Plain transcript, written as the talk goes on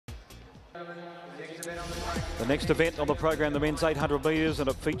The next event on the program, the men's 800 metres, and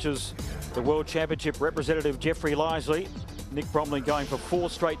it features the World Championship representative Jeffrey Riseley. Nick Bromley going for 4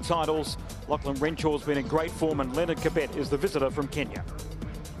 straight titles. Lachlan Renshaw's been in great form, and Leonard Kibet is the visitor from Kenya.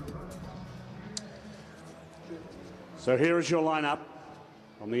 So here is your lineup.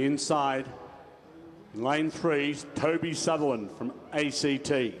 On the inside, in lane 3, Toby Sutherland from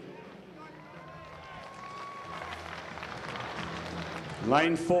ACT.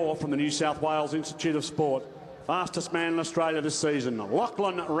 Lane 4 from the New South Wales Institute of Sport. Fastest man in Australia this season,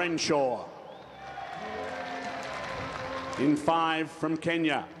 Lachlan Renshaw. In 5 from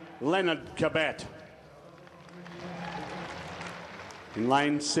Kenya, Leonard Kibet. In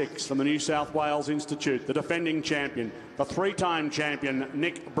lane 6 from the New South Wales Institute, the defending champion, the 3-time champion,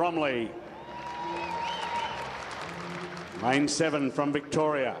 Nick Bromley. Lane 7 from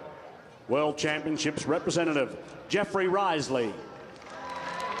Victoria, World Championships representative, Jeffrey Riseley.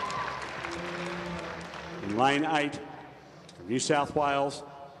 In lane 8 from New South Wales,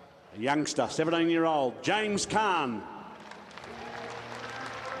 a youngster, 17-year-old, James Kaan.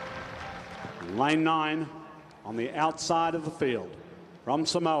 In lane 9, on the outside of the field, from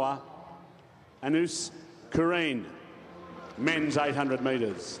Samoa, Anus Kareen, men's 800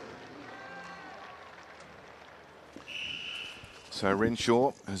 metres. So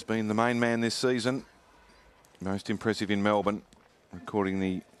Renshaw has been the main man this season. Most impressive in Melbourne, recording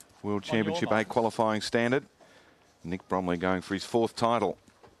the World Championship A qualifying standard. Nick Bromley going for his 4th title.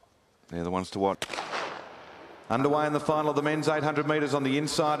 They're the ones to watch. Underway in the final of the men's 800 metres. On the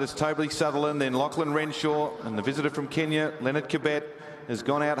inside is Toby Sutherland, then Lachlan Renshaw, and the visitor from Kenya, Leonard Kibet, has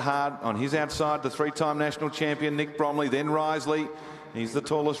gone out hard. On his outside, the 3-time national champion, Nick Bromley, then Riseley. He's the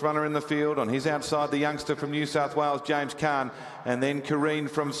tallest runner in the field. On his outside, the youngster from New South Wales, James Kaan, and then Kareen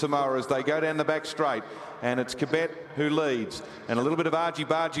from Samoa as they go down the back straight. And it's Kibet who leads. And a little bit of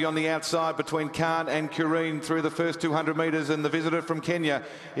argy-bargy on the outside between Kaan and Kareen through the first 200 metres, and the visitor from Kenya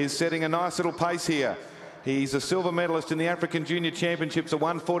is setting a nice little pace here. He's a silver medalist in the African Junior Championships, a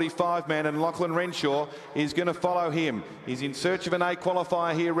 145 man, and Lachlan Renshaw is going to follow him. He's in search of an A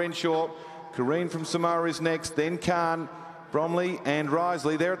qualifier here, Renshaw. Kareen from Samoa is next, then Kaan, Bromley and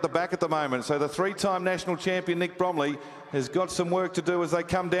Riseley. They're at the back at the moment. So the 3-time national champion, Nick Bromley, has got some work to do as they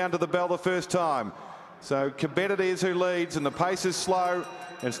come down to the bell the first time. So Kibet it is who leads, and the pace is slow.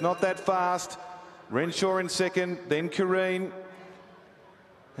 It's not that fast. Renshaw in second, then Kareen.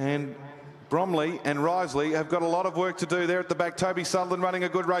 And Bromley and Riseley have got a lot of work to do there at the back. Toby Sutherland running a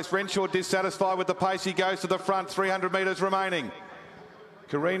good race. Renshaw dissatisfied with the pace. He goes to the front, 300 metres remaining.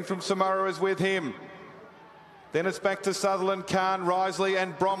 Kareen from Samoa is with him. Then it's back to Sutherland, Kaan, Riseley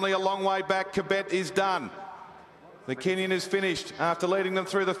and Bromley a long way back. Kibet is done. The Kenyan is finished after leading them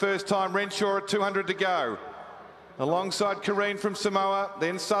through the first time. Renshaw at 200 to go. Alongside Kareen from Samoa,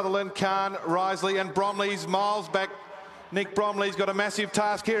 then Sutherland, Kaan, Riseley and Bromley's miles back. Nick Bromley's got a massive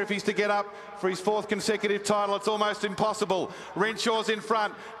task here if he's to get up for his 4th consecutive title. It's almost impossible. Renshaw's in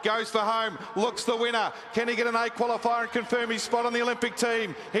front, goes for home, looks the winner. Can he get an A qualifier and confirm his spot on the Olympic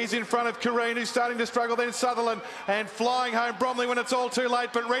team? He's in front of Kareen, who's starting to struggle, then Sutherland, and flying home Bromley when it's all too late,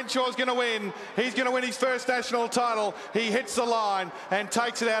 but Renshaw's going to win. He's going to win his 1st national title. He hits the line and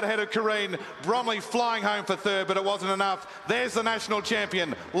takes it out ahead of Kareen. Bromley flying home for 3rd, but it wasn't enough. There's the national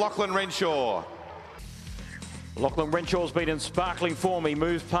champion, Lachlan Renshaw. Lachlan Renshaw's been in sparkling form. He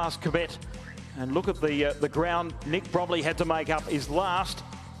moves past Kibet. And look at the ground Nick Bromley had to make up his last.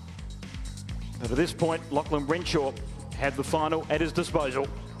 But at this point, Lachlan Renshaw had the final at his disposal.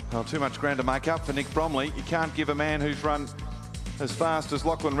 Well, too much ground to make up for Nick Bromley. You can't give a man who's run as fast as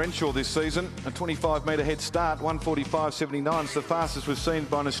Lachlan Renshaw this season. A 25-metre head start, 1:45.79. It's the fastest we've seen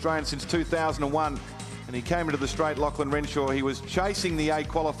by an Australian since 2001. And he came into the straight, Lachlan Renshaw. He was chasing the A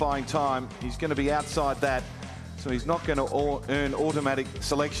qualifying time. He's going to be outside that. So he's not going to earn automatic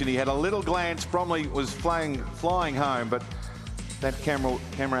selection. He had a little glance. Bromley was flying home, but that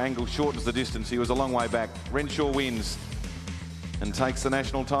camera angle shortens the distance. He was a long way back. Renshaw wins and takes the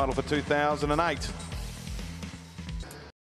national title for 2008.